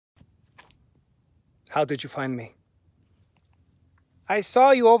How did you find me? I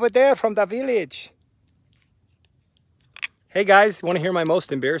saw you over there from the village. Hey guys, want to hear my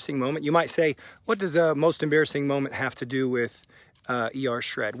most embarrassing moment? You might say, what does a most embarrassing moment have to do with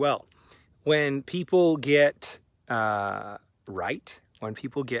ERShred? Well, when people get right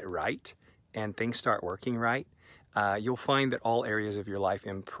and things start working right, you'll find that all areas of your life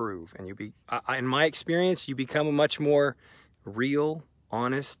improve. And in my experience, you become a much more real,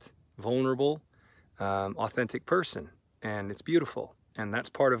 honest, vulnerable, authentic person. And it's beautiful. And that's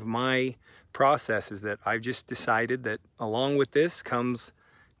part of my process, is that I've just decided that along with this comes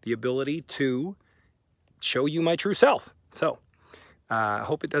the ability to show you my true self. So I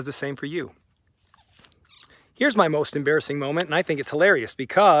hope it does the same for you. Here's my most embarrassing moment, and I think it's hilarious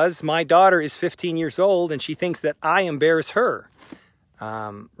because my daughter is 15 years old and she thinks that I embarrass her.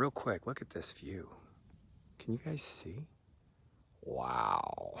 Real quick, look at this view. Can you guys see?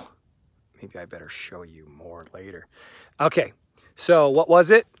 Wow. Maybe I better show you more later. Okay, so what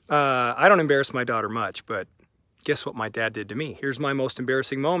was it? I don't embarrass my daughter much, but guess what my dad did to me? Here's my most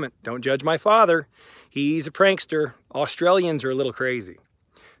embarrassing moment. Don't judge my father. He's a prankster. Australians are a little crazy.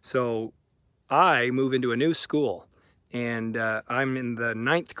 So I move into a new school, and I'm in the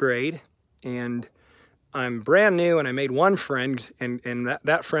 9th grade, and I'm brand new, and I made one friend, and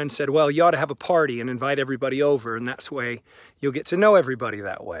that friend said, well, you ought to have a party and invite everybody over, and that's the way you'll get to know everybody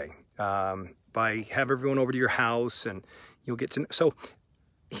that way, by have everyone over to your house, and you'll get to know. So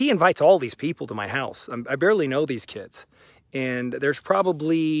he invites all these people to my house. I barely know these kids, and there's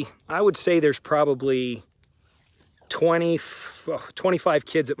probably, I would say there's probably 25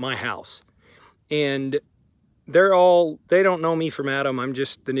 kids at my house. And they don't know me from Adam. I'm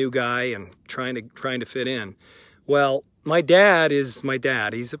just the new guy and trying to fit in. Well, my dad is my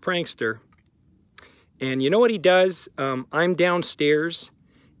dad. He's a prankster. And you know what he does? I'm downstairs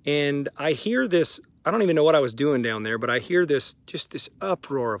and I hear this. I don't even know what I was doing down there, but I hear this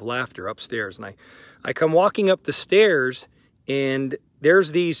uproar of laughter upstairs. And I come walking up the stairs, and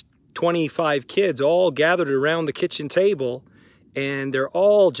there's these 25 kids all gathered around the kitchen table, and they're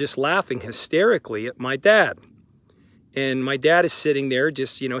all just laughing hysterically at my dad. And my dad is sitting there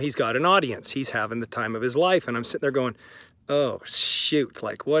just, you know, he's got an audience. He's having the time of his life. And I'm sitting there going, oh, shoot,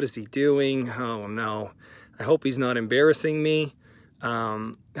 like, what is he doing? Oh, no. I hope he's not embarrassing me.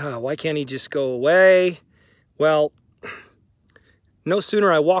 Why can't he just go away? Well, no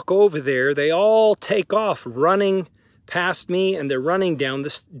sooner I walk over there, they all take off running past me, and they're running down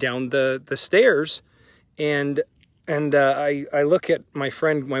the stairs. And I look at my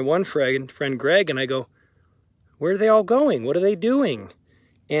one friend Greg, and I go, where are they all going? What are they doing?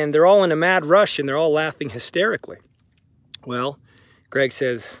 And they're all in a mad rush, and they're all laughing hysterically. Well, Greg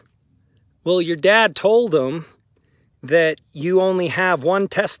says, well, your dad told them that you only have one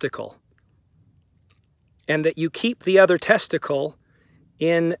testicle, and that you keep the other testicle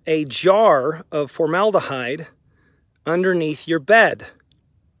in a jar of formaldehyde underneath your bed.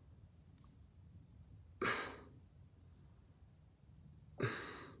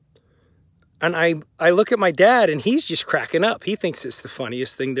 And I look at my dad, and he's just cracking up. He thinks it's the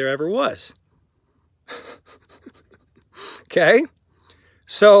funniest thing there ever was. Okay?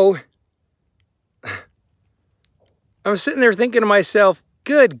 So I'm sitting there thinking to myself,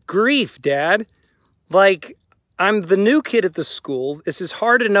 good grief, Dad. Like, I'm the new kid at the school. This is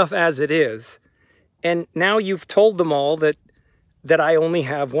hard enough as it is. And now you've told them all that I only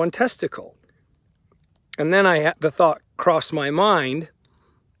have one testicle. And then the thought crossed my mind,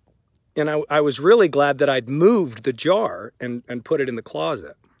 and I was really glad that I'd moved the jar and put it in the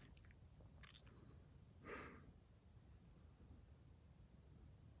closet.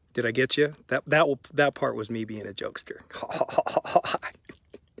 Did I get you? That part was me being a jokester.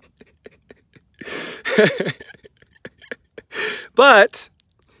 But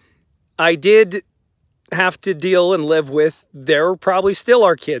I did have to deal and live with, there probably still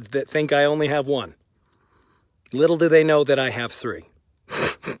are kids that think I only have one. Little do they know that I have three.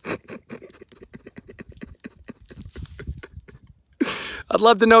 I'd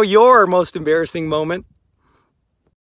love to know your most embarrassing moment.